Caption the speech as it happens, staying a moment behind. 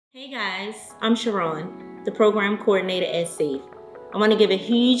Hey guys, I'm Sharone, the program coordinator at SAFE. I want to give a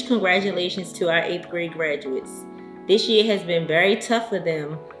huge congratulations to our 8th grade graduates. This year has been very tough for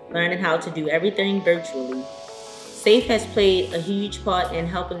them, learning how to do everything virtually. SAFE has played a huge part in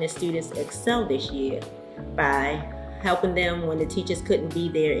helping the students excel this year by helping them when the teachers couldn't be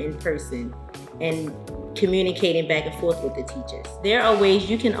there in person and communicating back and forth with the teachers. There are ways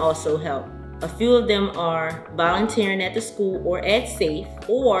you can also help. A few of them are volunteering at the school or at SAFE,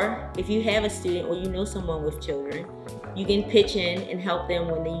 or if you have a student or you know someone with children, you can pitch in and help them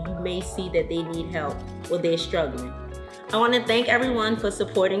when you may see that they need help or they're struggling. I want to thank everyone for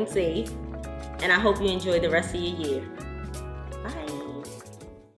supporting SAFE, and I hope you enjoy the rest of your year.